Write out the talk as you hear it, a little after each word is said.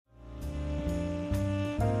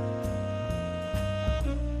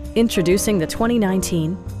Introducing the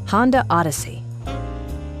 2019 Honda Odyssey.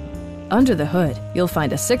 Under the hood, you'll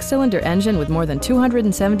find a 6-cylinder engine with more than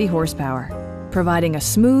 270 horsepower, providing a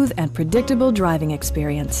smooth and predictable driving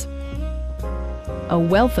experience. A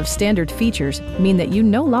wealth of standard features mean that you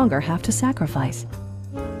no longer have to sacrifice,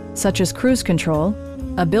 such as cruise control,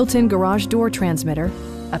 a built-in garage door transmitter,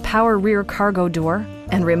 a power rear cargo door,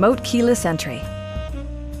 and remote keyless entry.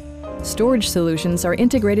 Storage solutions are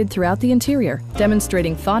integrated throughout the interior,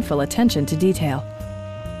 demonstrating thoughtful attention to detail.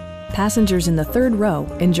 Passengers in the third row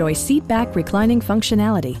enjoy seat-back reclining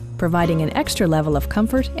functionality, providing an extra level of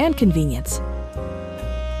comfort and convenience.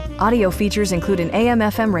 Audio features include an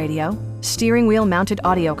AM/FM radio, steering wheel mounted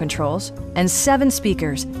audio controls, and 7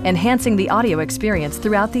 speakers, enhancing the audio experience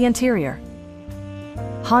throughout the interior.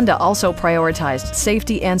 Honda also prioritized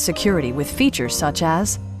safety and security with features such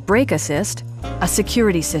as brake assist, a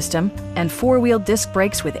security system, and 4-wheel disc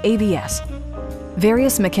brakes with ABS.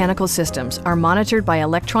 Various mechanical systems are monitored by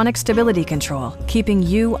electronic stability control, keeping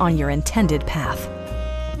you on your intended path.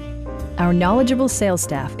 Our knowledgeable sales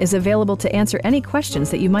staff is available to answer any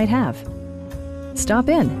questions that you might have. Stop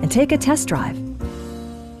in and take a test drive.